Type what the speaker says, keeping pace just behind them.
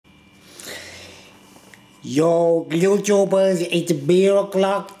Yo, YouTubers, it's beer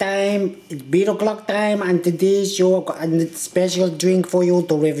o'clock time. It's beer o'clock time, and today's show and a special drink for you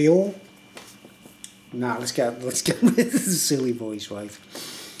to review. Nah, let's get with this silly voice, right?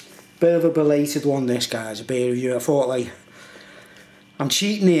 Bit of a belated one, this, guys. A beer review. I thought, like, I'm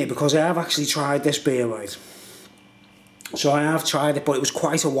cheating here because I have actually tried this beer, right? So I have tried it, but it was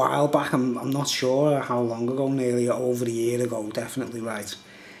quite a while back. I'm not sure how long ago, nearly over a year ago, definitely, right?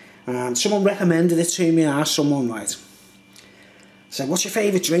 And someone recommended it to me. I asked someone, right, I said, what's your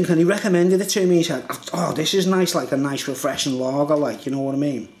favourite drink? And he recommended it to me. He said, oh, this is nice, like a nice refreshing lager, like, you know what I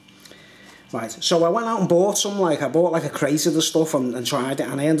mean? Right, so I went out and bought some, like, I bought like a crate of the stuff and tried it,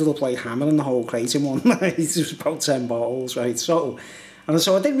 and I ended up like hammering the whole crate in one night. It was about 10 bottles, right? So I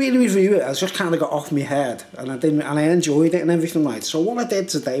didn't really review it. I just kind of got off my head, and I enjoyed it and everything, right? So what I did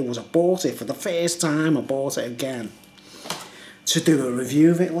today was I bought it for the first time. I bought it again to do a review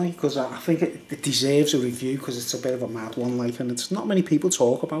of it, like, because I think it deserves a review, because it's a bit of a mad one, like, and it's not many people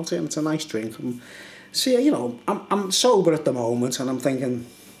talk about it, and it's a nice drink. And see, you know, I'm sober at the moment, and I'm thinking,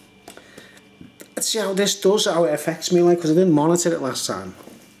 let's see how this does, how it affects me, like, because I didn't monitor it last time.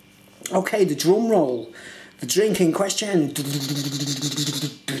 Okay, the drum roll, the drink in question,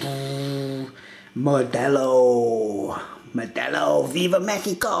 Modelo, Viva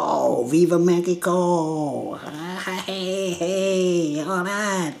Mexico, Viva Mexico. Hey,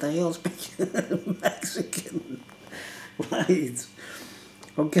 alright, you'll speak Mexican. Right.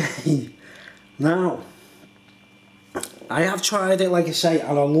 Okay. Now, I have tried it, like I say,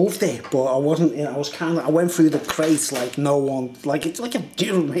 and I loved it, but I wasn't, you know, I went through the crates like no one, like, it's like do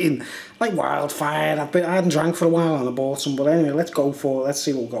you know what I mean? Like wildfire. I hadn't drank for a while and I bought some, but anyway, let's go for it. Let's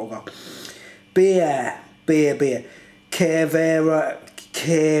see what we'll go. Beer.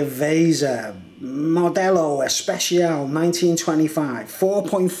 Cerveza Modelo Especial 1925,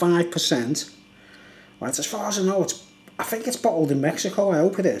 4.5%. Right, as far as I know, I think it's bottled in Mexico. I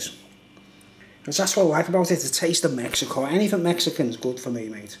hope it is. Because that's what I like about it, the taste of Mexico. Anything Mexican's good for me,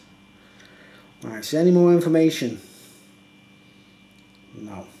 mate. Right, is there any more information?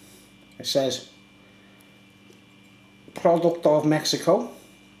 No. It says, product of Mexico.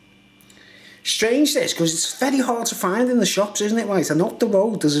 Strange this, because it's very hard to find in the shops, isn't it, right? And up the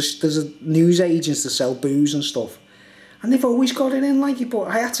road, there's a news agents that sell booze and stuff. And they've always got it in, like, but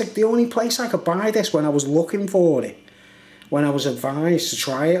the only place I could buy this when I was looking for it, when I was advised to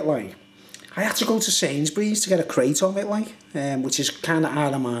try it, like, I had to go to Sainsbury's to get a crate of it, like, which is kind of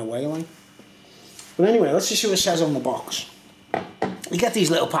out of my way, like. But anyway, let's just see what it says on the box. You get these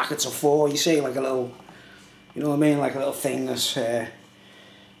little packets of 4, you see, like a little, you know what I mean, like a little thing that's,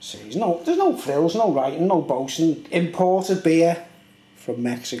 see, there's no frills, no writing, no boasting. Imported beer from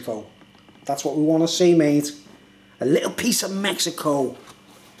Mexico. That's what we want to see, mate. A little piece of Mexico.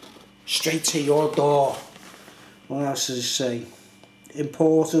 Straight to your door. What else does it say?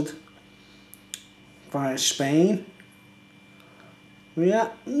 Imported by Spain. Yeah,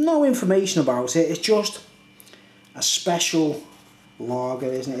 no information about it. It's just a special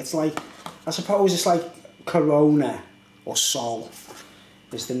lager, isn't it? It's like, I suppose it's like Corona or Sol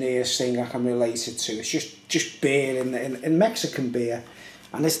is the nearest thing I can relate it to. It's just beer in Mexican beer,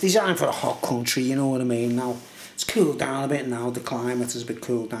 and it's designed for a hot country, you know what I mean. Now it's cooled down a bit now, the climate has been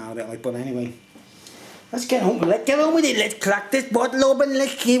cooled down a bit, like, but anyway, let's get on with it. Let's crack this bottle open,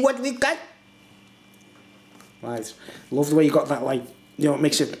 let's see what we've got. Right, love the way you got that, like, you know, it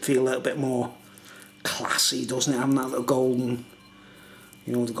makes it feel a little bit more classy, doesn't it, having that little golden,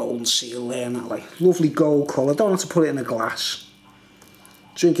 you know, the golden seal there, and that, like, lovely gold colour. Don't have to put it in a glass.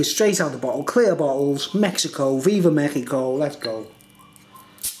 Drink it straight out of the bottle, clear bottles, Mexico, Viva Mexico, let's go.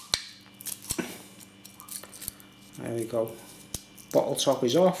 There we go. Bottle top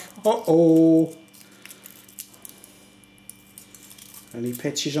is off. Uh-oh. Any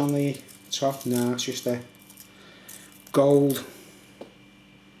pictures on the top? Nah, it's just a gold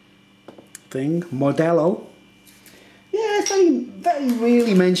thing. Modelo. Yeah, it's very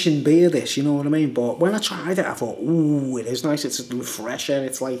really mentioned beer, this, you know what I mean? But when I tried it, I thought, ooh, it is nice. It's a refresher.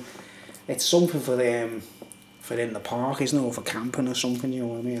 It's like, it's something for in the park, isn't it? Or for camping or something, you know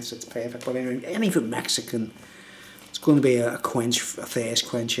what I mean? It's perfect. But anyway, anything Mexican, it's going to be a thirst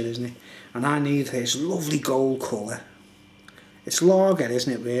quencher, isn't it? And I need this lovely gold colour. It's lager,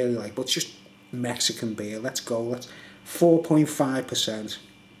 isn't it, really? Like, but it's just Mexican beer. Let's go. Let's 4.5%.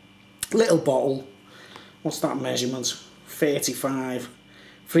 Little bottle. What's that measurement? 355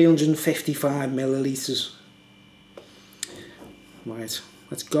 millilitres. Right,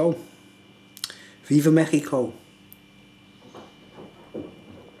 let's go. Viva Mexico.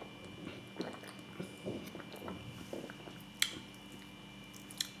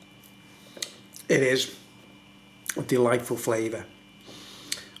 It is. A delightful flavour.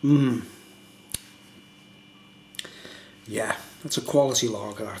 Yeah, that's a quality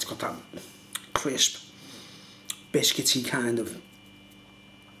lager. That's got that crisp, biscuity kind of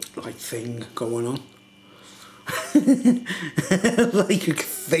like thing going on. Like a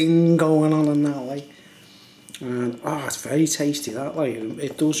thing going on in that, like. And it's very tasty. That, like,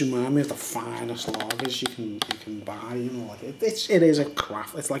 it does remind me of the finest lagers you can buy. You know, like it is a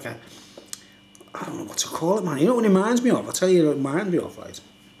craft. It's like a, I don't know what to call it, man. You know what it reminds me of? I'll tell you what it reminds me of, right?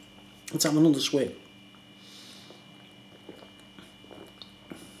 Let's have another swig.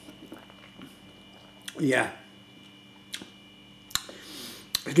 Yeah.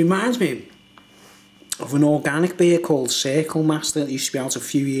 It reminds me of an organic beer called Circle Master that used to be out a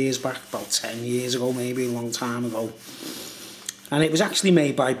few years back, about 10 years ago maybe, a long time ago. And it was actually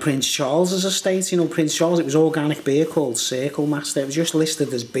made by Prince Charles's estate. You know, Prince Charles, it was organic beer called Circle Master. It was just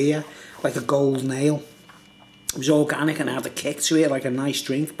listed as beer, like a golden ale. It was organic and had a kick to it, like a nice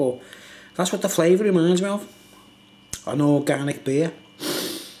drink, but that's what the flavour reminds me of. An organic beer.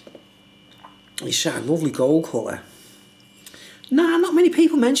 It's a lovely gold colour. Nah, not many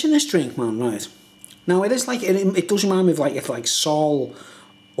people mention this drink, man, right? Now, it is like, it does remind me of like Sol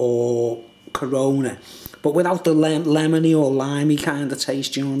or Corona, but without the lemony or limey kind of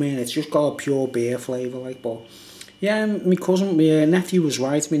taste, you know what I mean? It's just got a pure beer flavour, like, but yeah, my nephew was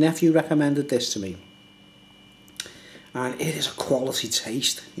right. My nephew recommended this to me. And it is a quality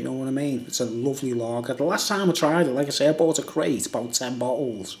taste, you know what I mean? It's a lovely lager. The last time I tried it, like I say, I bought a crate, about 10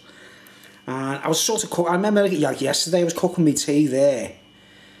 bottles. And I was sort of I remember, like yesterday, I was cooking my tea there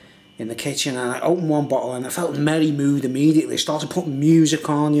in the kitchen, and I opened one bottle and I felt in a merry mood immediately. Started putting music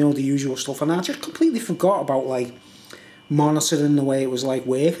on, you know, the usual stuff, and I just completely forgot about, like, monitoring the way it was, like,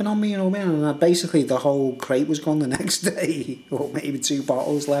 working on me, you know what I mean? And basically the whole crate was gone the next day, or maybe 2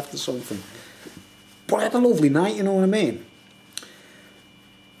 bottles left or something. But I had a lovely night, you know what I mean?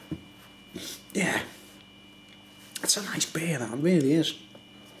 Yeah. It's a nice beer, that, it really is.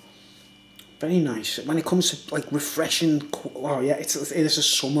 Very nice. When it comes to, like, refreshing, oh yeah, it is a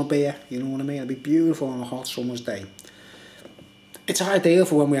summer beer, you know what I mean? It'd be beautiful on a hot summer's day. It's ideal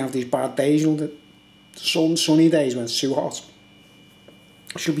for when we have these bad days, you know, the sunny days when it's too hot.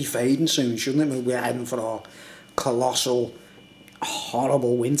 It should be fading soon, shouldn't it? We're heading for our colossal,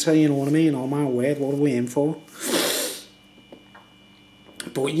 horrible winter, you know what I mean? Oh my word, what are we in for?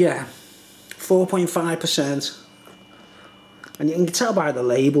 But yeah, 4.5%. And you can tell by the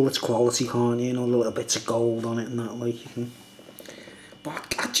label it's quality, can't you? You know, the little bits of gold on it and that, like, you can.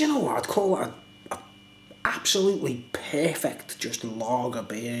 But do you know what? I'd call it a absolutely perfect, just lager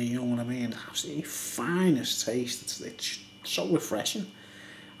beer. You know what I mean? Absolutely finest taste. It's so refreshing.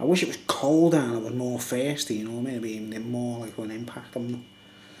 I wish it was colder and it was more thirsty. You know what I mean? It'd be more like an impact on them.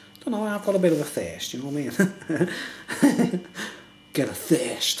 I don't know. I've got a bit of a thirst. You know what I mean? Get a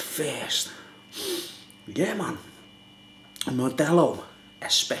thirst first. Yeah, man. Modelo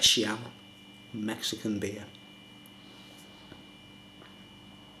Especial Mexican beer.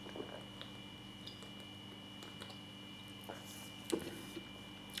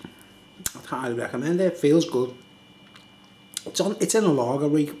 I'd highly recommend it. It feels good. It's in a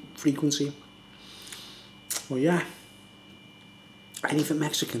lager frequency. Well, yeah. Anything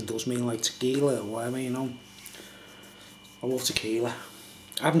Mexican does me, like tequila or whatever, you know. I love tequila.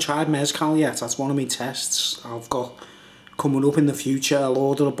 I haven't tried mezcal yet. That's one of my tests I've got coming up in the future. I'll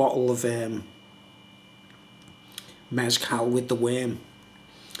order a bottle of mezcal with the worm,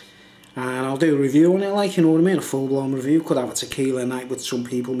 and I'll do a review on it, like, you know what I mean, a full-blown review. Could have a tequila night with some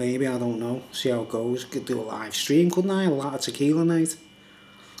people, maybe, I don't know, see how it goes. Could do a live stream, couldn't I? A lot of tequila night,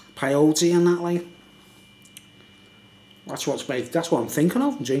 peyote and that, like. That's what I'm thinking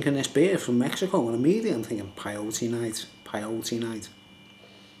of. I'm drinking this beer from Mexico, and immediately I'm thinking peyote night.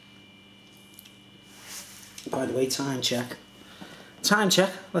 By the way, time check.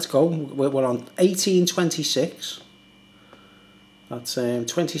 Let's go. We're on 18:26. That's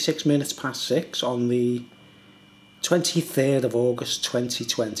 26 minutes past 6 on the 23rd of August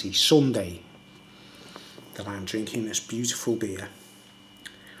 2020, Sunday, that I'm drinking this beautiful beer.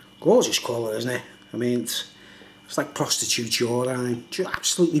 Gorgeous colour, isn't it? I mean, it's like prostitute urine. Just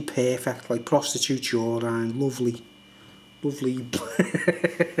absolutely perfect, like prostitute urine. Lovely.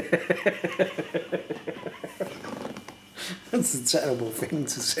 That's a terrible thing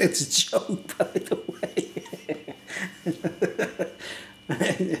to say. It's a joke, by the way.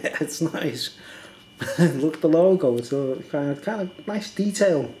 It's nice. Look at the logo. It's a kind of nice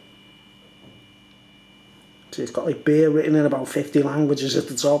detail. See, it's got like beer written in about 50 languages at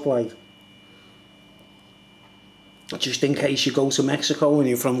the top, like. Just in case you go to Mexico and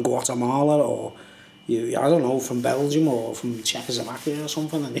you're from Guatemala, or I don't know, from Belgium or from Czechoslovakia or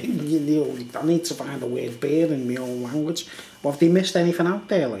something, and I need to find the word beer in my own language. Or have they missed anything out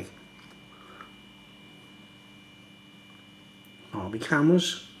there, like? Oh, my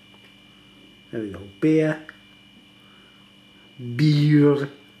cameras. There we go. Beer. Beer.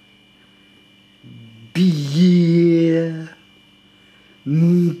 Beer.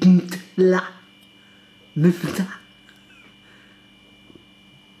 Ntla. Ntla.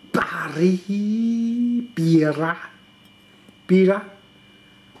 Barry. Bira. Bira.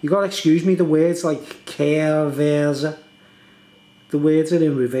 You gotta excuse me, the words like care, versa. The words are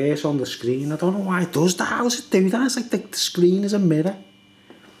in reverse on the screen. I don't know why it does that. How does it do that? It's like the screen is a mirror.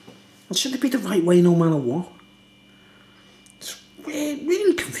 It shouldn't be the right way no matter what. It's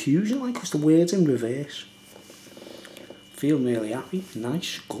really confusing, like, because the words in reverse. Feeling really happy,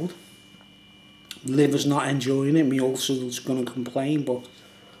 nice, good. Liver's not enjoying it. My ulcer's going to complain, but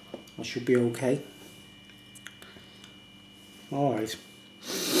I should be okay. Alright.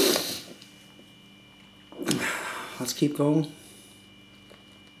 Let's keep going.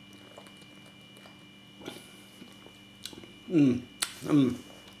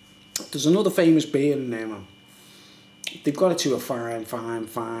 There's another famous beer in there, man. They've got it to a fine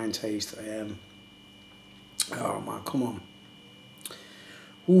taste. Oh man, come on.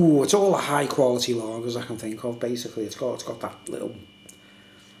 Ooh, it's all the high quality lagers I can think of. Basically, it's got that little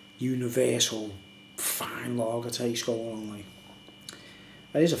universal fine lager taste going on. Like,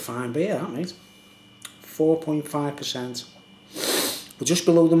 that is a fine beer, that, mate. 4.5%. We're just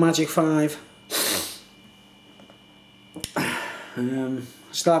below the magic 5.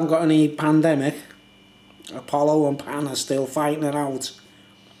 Still haven't got any pandemic. Apollo and Pan are still fighting it out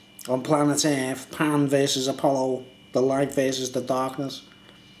on planet Earth. Pan versus Apollo, the light versus the darkness.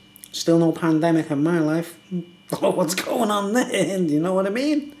 Still no pandemic in my life. Oh, what's going on there? Do you know what I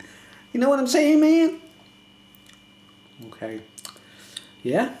mean? You know what I'm saying, man? Okay.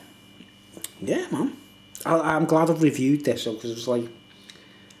 Yeah. Yeah, man. I'm glad I've reviewed this, because it was like,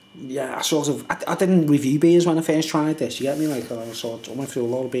 yeah, I didn't review beers when I first tried this, you get me? Like, I went through a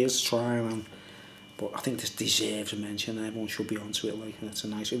lot of beers to try, but I think this deserves a mention. Everyone should be onto it, like, and it's a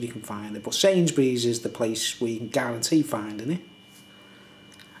nice, if you can find it. But Sainsbury's is the place where you can guarantee finding it.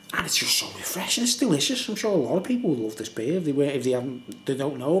 And it's just so refreshing, it's delicious. I'm sure a lot of people would love this beer if they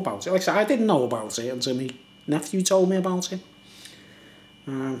don't know about it. Like I said, I didn't know about it until my nephew told me about it.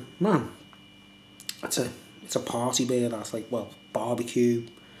 Man, it's a party beer. That's like, well, barbecue,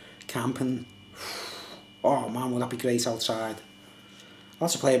 camping. Oh man, would that be great outside? I'll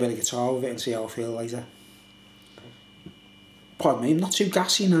have to play a bit of guitar with it and see how I feel later. Pardon me, not too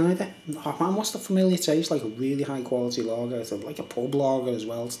gassy neither. Oh man, what's the familiar taste? Like a really high quality lager. It's like a pub lager as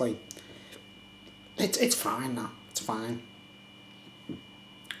well. It's like, it's fine now. It's fine.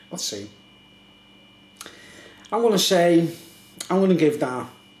 Let's see. I'm gonna give that.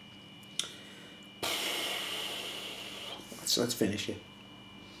 Let's finish it.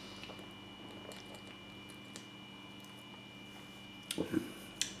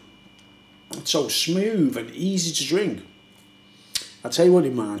 It's so smooth and easy to drink. I'll tell you what it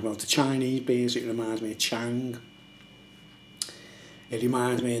reminds me of, the Chinese beers. It reminds me of Chang. It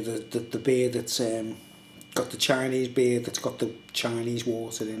reminds me of the beer that's got the Chinese beer that's got the Chinese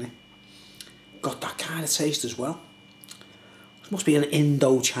water in it. Got that kind of taste as well. It must be an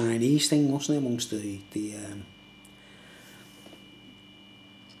Indo-Chinese thing, mustn't it, amongst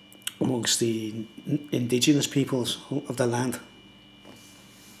the indigenous peoples of the land.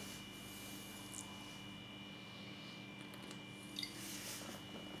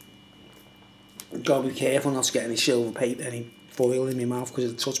 Gotta be careful not to get any silver paper, any foil in my mouth, because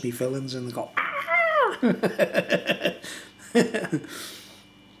it'll touch me fillings and they go, ah!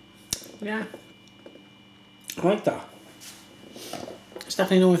 Yeah. I like that. There's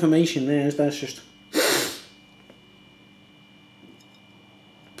definitely no information there, is there? It's just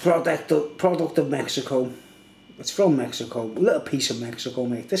product of Mexico. It's from Mexico. A little piece of Mexico,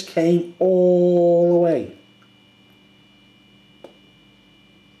 mate. This came all the way.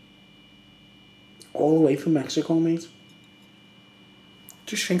 All the way from Mexico, mate.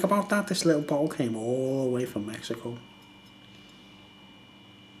 Just think about that. This little bottle came all the way from Mexico.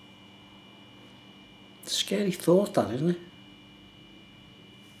 It's a scary thought, that, isn't it?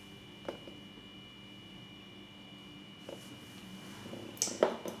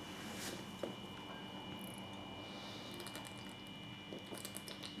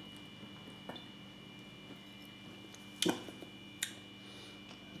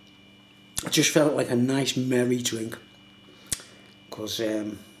 It just felt like a nice merry drink, because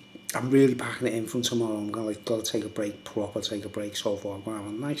I'm really packing it in from tomorrow. I'm gonna gotta take a break, proper take a break so far. I'm gonna have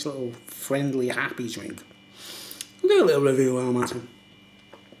a nice little friendly, happy drink. I'll do a little review while I'm at it.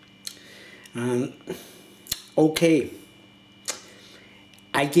 And okay,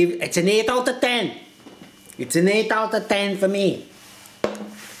 it's an 8 out of 10. It's an 8 out of 10 for me.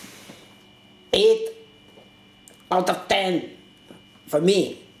 8 out of 10 for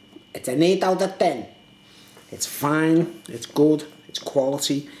me. It's an 8 out of 10. It's fine, it's good, it's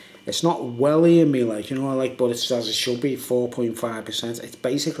quality. It's not welly in me, like, you know, but it's as it should be, 4.5%. It's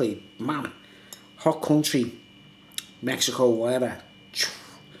basically, man, hot country, Mexico, whatever.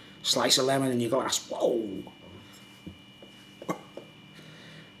 Slice of lemon in your glass. Whoa.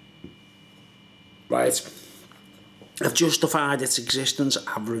 Right. I've justified its existence.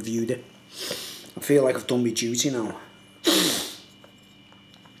 I've reviewed it. I feel like I've done my duty now.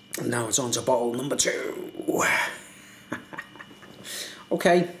 And now it's on to bottle number 2.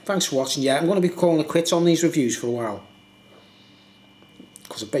 Okay, thanks for watching. Yeah, I'm going to be calling it quits on these reviews for a while,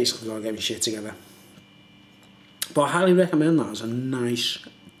 because I've basically got to get my shit together. But I highly recommend that. It's a nice,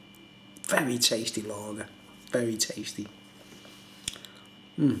 very tasty lager. Very tasty.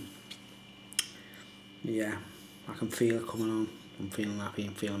 Yeah, I can feel it coming on. I'm feeling happy.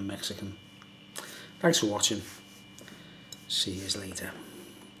 I'm feeling Mexican. Thanks for watching. See you later.